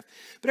paragraph.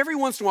 But every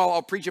once in a while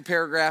I'll preach a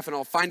paragraph and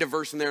I'll find a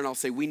verse in there and I'll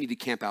say, we need to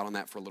camp out on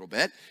that for a little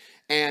bit.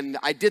 And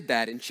I did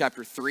that in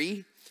chapter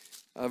 3,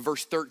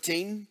 verse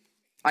 13.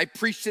 I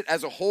preached it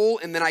as a whole,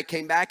 and then I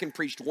came back and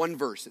preached one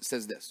verse. It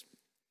says this: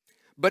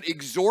 but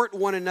exhort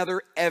one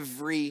another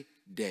every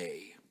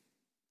day,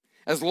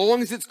 as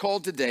long as it's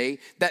called today,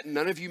 that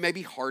none of you may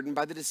be hardened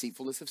by the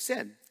deceitfulness of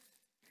sin.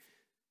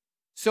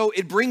 So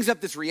it brings up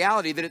this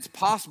reality that it's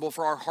possible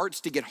for our hearts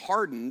to get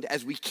hardened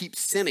as we keep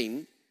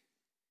sinning.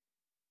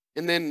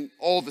 And then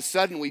all of a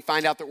sudden we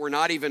find out that we're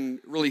not even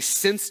really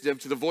sensitive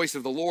to the voice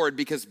of the Lord,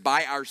 because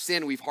by our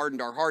sin we've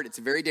hardened our heart. It's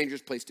a very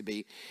dangerous place to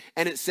be.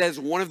 And it says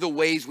one of the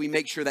ways we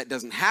make sure that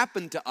doesn't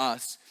happen to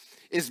us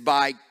is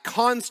by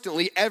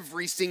constantly,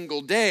 every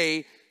single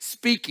day,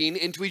 speaking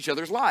into each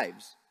other's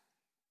lives.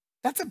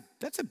 That's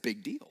a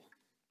big deal.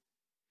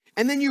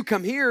 And then you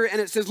come here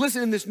and it says,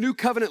 listen, in this new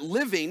covenant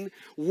living,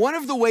 one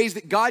of the ways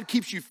that God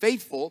keeps you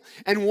faithful,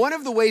 and one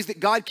of the ways that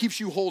God keeps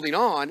you holding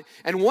on,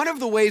 and one of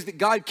the ways that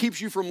God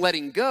keeps you from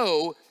letting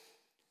go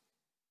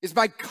is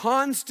by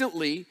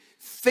constantly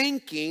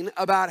thinking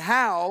about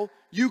how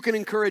you can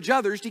encourage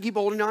others to keep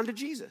holding on to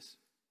Jesus.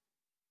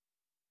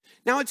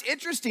 Now it's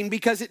interesting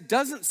because it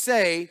doesn't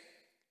say,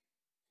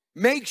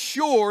 make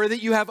sure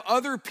that you have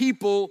other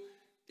people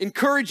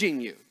encouraging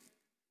you.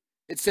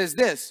 It says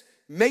this,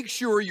 make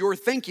sure you're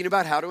thinking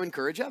about how to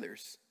encourage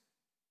others.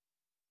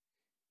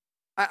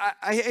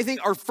 I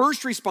think our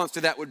first response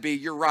to that would be,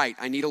 you're right,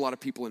 I need a lot of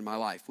people in my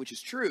life, which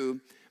is true,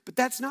 but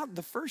that's not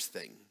the first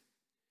thing.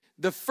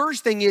 The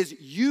first thing is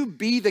you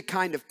be the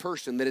kind of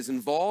person that is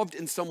involved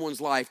in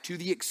someone's life to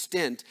the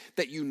extent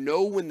that you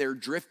know when they're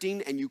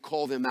drifting and you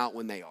call them out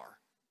when they are.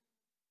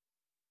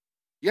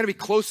 You gotta be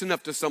close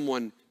enough to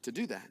someone to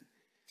do that.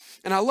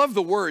 And I love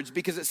the words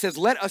because it says,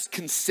 let us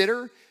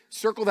consider,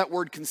 circle that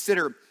word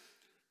consider.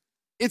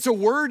 It's a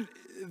word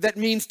that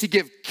means to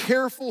give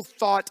careful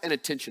thought and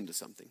attention to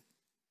something.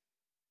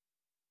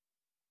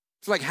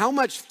 It's like, how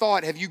much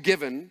thought have you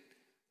given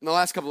in the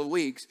last couple of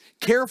weeks,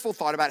 careful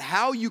thought about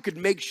how you could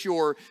make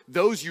sure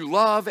those you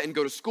love and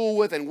go to school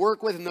with and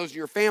work with and those in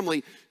your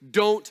family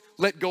don't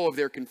let go of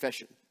their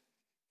confession.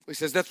 He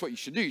says that's what you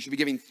should do. You should be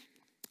giving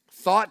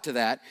thought to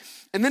that.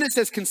 And then it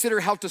says consider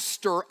how to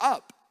stir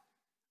up.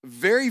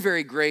 Very,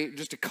 very great,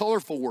 just a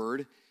colorful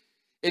word.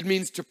 It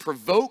means to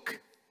provoke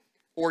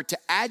or to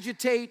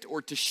agitate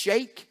or to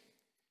shake.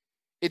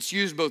 It's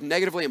used both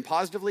negatively and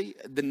positively.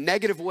 The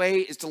negative way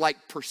is to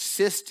like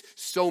persist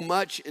so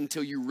much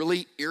until you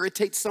really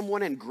irritate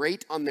someone and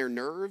grate on their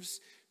nerves.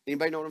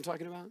 Anybody know what I'm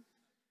talking about?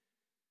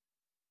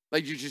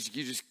 Like you're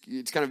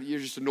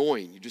just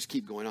annoying. You just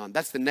keep going on.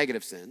 That's the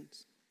negative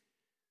sense.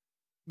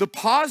 The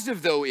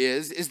positive though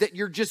is that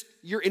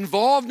you're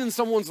involved in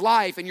someone's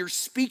life and you're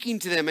speaking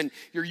to them and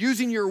you're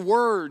using your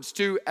words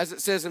to, as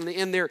it says in the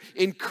end there,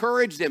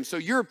 encourage them. So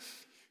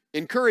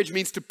encourage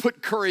means to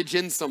put courage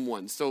in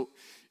someone. So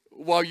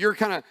while you're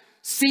kind of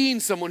seeing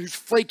someone who's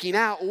flaking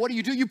out, what do?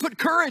 You put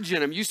courage in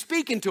them. You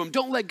speak into them.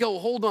 Don't let go.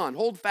 Hold on.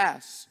 Hold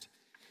fast.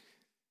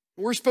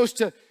 We're supposed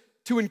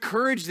to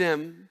encourage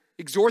them,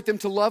 exhort them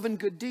to love and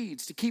good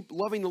deeds, to keep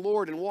loving the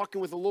Lord and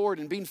walking with the Lord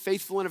and being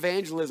faithful in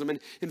evangelism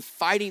and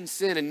fighting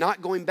sin and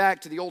not going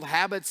back to the old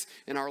habits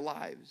in our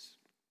lives.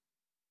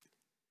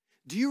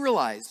 Do you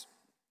realize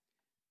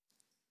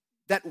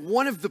that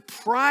one of the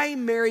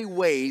primary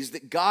ways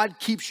that God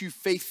keeps you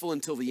faithful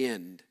until the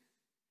end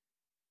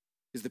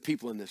is the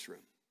people in this room?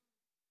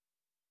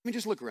 I mean,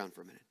 just look around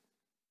for a minute.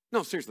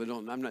 No, seriously,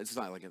 don't. It's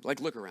not like it. Like,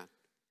 look around.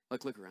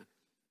 Look around.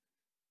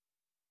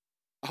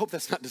 I hope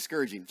that's not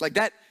discouraging. Like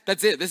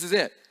that's it. This is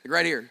it. Like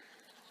right here.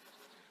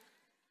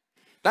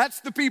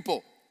 That's the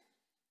people.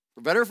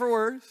 For better or for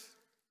worse.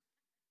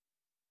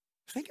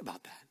 Think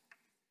about that.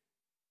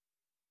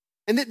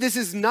 And this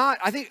is not,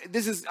 I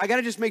got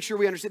to just make sure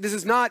we understand. This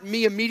is not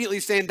me immediately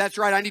saying, that's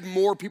right, I need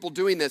more people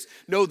doing this.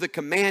 No, the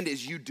command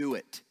is you do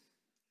it.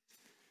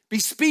 Be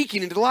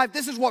speaking into life.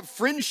 This is what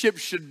friendship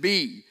should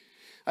be.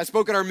 I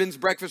spoke at our men's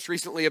breakfast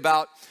recently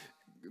about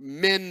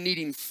men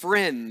needing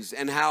friends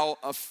and how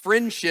a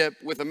friendship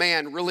with a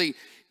man really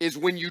is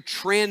when you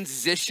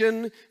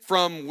transition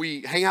from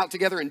we hang out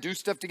together and do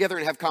stuff together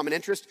and have common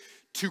interest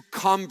to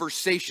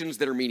conversations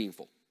that are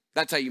meaningful.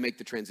 That's how you make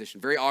the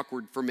transition. Very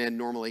awkward for men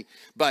normally,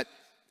 but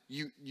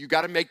you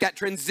got to make that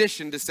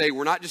transition to say,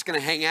 we're not just going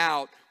to hang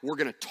out, we're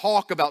going to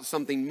talk about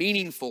something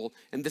meaningful,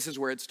 and this is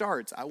where it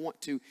starts. I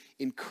want to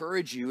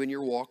encourage you in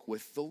your walk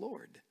with the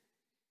Lord.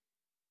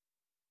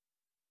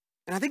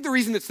 And I think the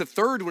reason it's the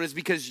third one is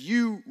because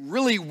you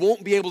really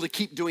won't be able to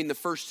keep doing the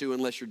first two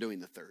unless you're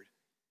doing the third.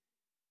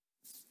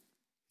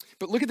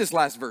 But look at this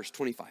last verse,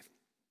 25.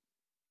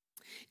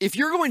 If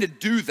you're going to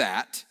do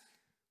that,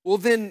 well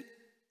then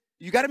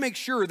you got to make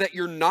sure that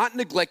you're not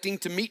neglecting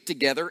to meet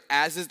together,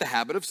 as is the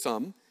habit of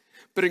some,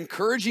 but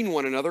encouraging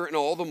one another, and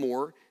all the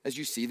more as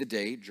you see the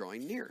day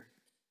drawing near.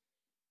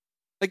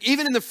 Like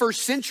even in the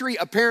first century,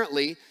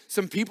 apparently,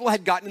 some people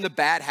had gotten in the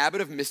bad habit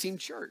of missing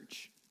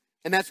church.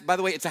 And that's, by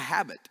the way, it's a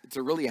habit. It's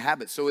really a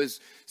habit. So is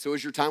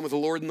your time with the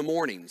Lord in the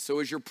morning. So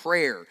is your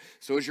prayer.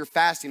 So is your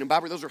fasting. And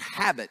Bible, those are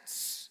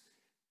habits.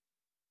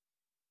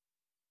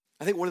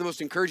 I think one of the most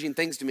encouraging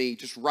things to me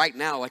just right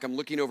now, like I'm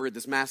looking over at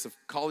this mass of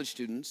college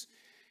students,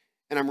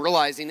 and I'm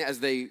realizing as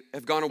they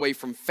have gone away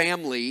from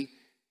family,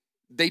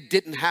 they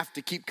didn't have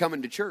to keep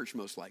coming to church,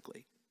 most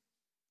likely.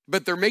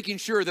 But they're making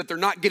sure that they're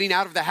not getting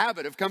out of the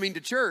habit of coming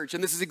to church.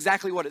 And this is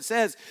exactly what it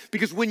says.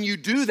 Because when you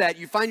do that,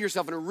 you find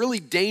yourself in a really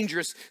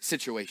dangerous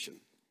situation.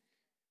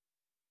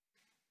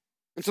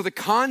 And so the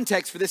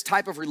context for this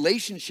type of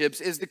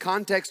relationships is the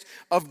context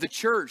of the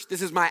church.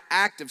 This is my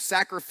active,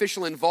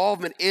 sacrificial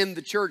involvement in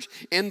the church,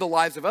 in the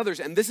lives of others.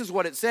 And this is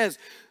what it says.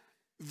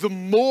 The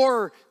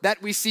more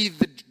that we see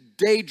the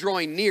day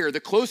drawing near, the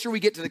closer we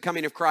get to the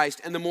coming of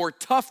Christ, and the more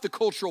tough the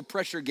cultural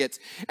pressure gets,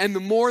 and the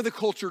more the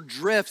culture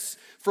drifts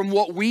from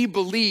what we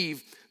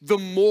believe, the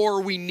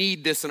more we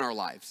need this in our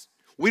lives.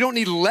 We don't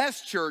need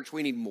less church,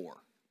 we need more.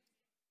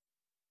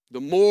 The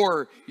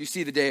more you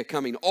see the day of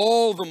coming,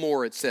 all the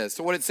more it says.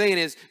 So what it's saying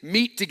is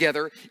meet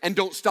together and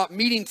don't stop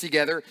meeting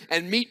together,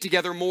 and meet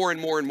together more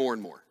and more and more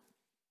and more.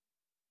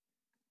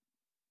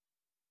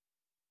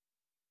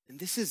 And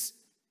this is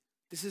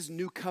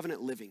new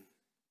covenant living.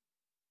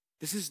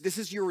 This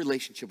is your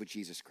relationship with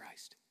Jesus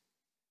Christ.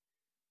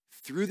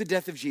 Through the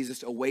death of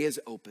Jesus, a way is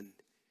opened.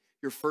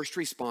 Your first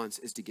response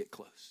is to get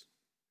close.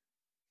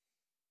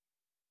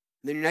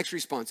 And then your next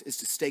response is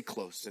to stay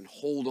close and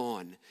hold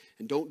on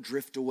and don't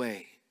drift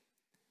away.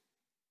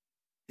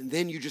 And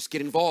then you just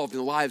get involved in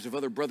the lives of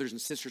other brothers and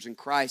sisters in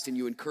Christ, and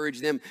you encourage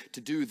them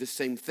to do the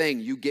same thing.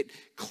 You get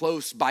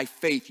close by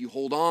faith. You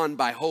hold on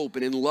by hope,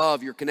 and in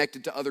love, you're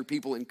connected to other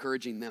people,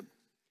 encouraging them.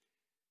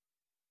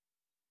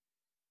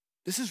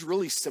 This is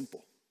really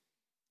simple,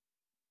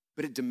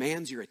 but it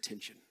demands your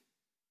attention.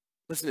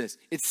 Listen to this.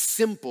 It's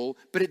simple,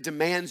 but it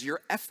demands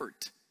your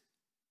effort.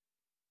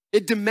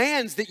 It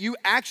demands that you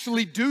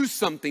actually do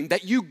something,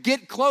 that you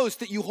get close,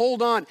 that you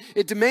hold on.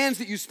 It demands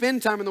that you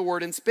spend time in the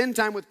Word and spend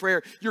time with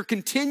prayer. Your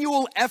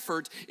continual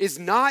effort is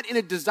not in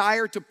a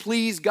desire to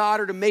please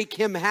God or to make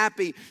Him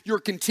happy. Your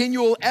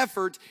continual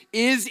effort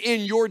is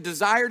in your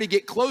desire to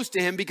get close to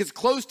Him, because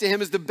close to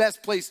Him is the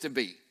best place to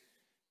be.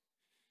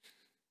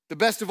 The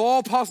best of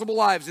all possible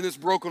lives in this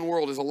broken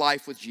world is a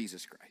life with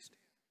Jesus Christ.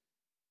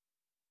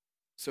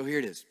 So here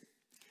it is.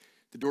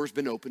 The door's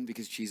been opened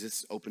because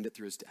Jesus opened it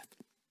through His death.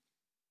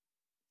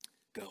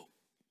 Go.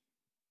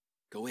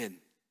 Go in.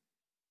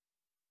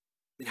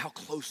 How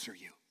close are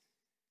you?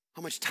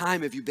 How much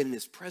time have you been in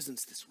His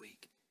presence this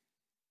week?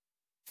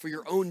 For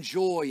your own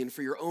joy and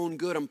for your own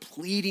good, I'm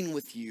pleading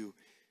with you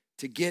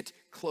to get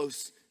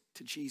close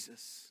to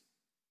Jesus.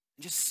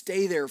 Just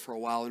stay there for a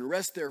while and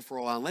rest there for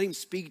a while and let Him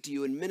speak to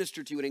you and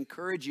minister to you and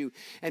encourage you.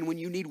 And when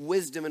you need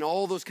wisdom and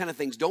all those kind of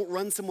things, don't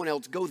run somewhere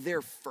else. Go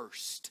there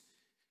first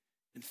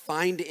and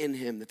find in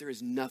Him that there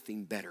is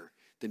nothing better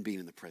than being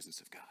in the presence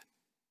of God.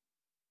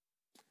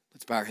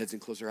 Let's bow our heads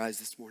and close our eyes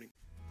this morning.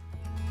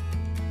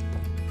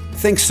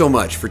 Thanks so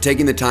much for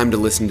taking the time to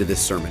listen to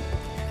this sermon.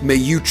 May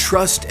you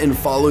trust and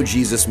follow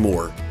Jesus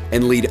more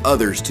and lead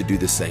others to do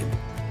the same.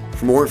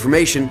 For more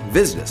information,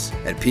 visit us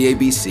at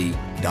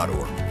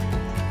pabc.org.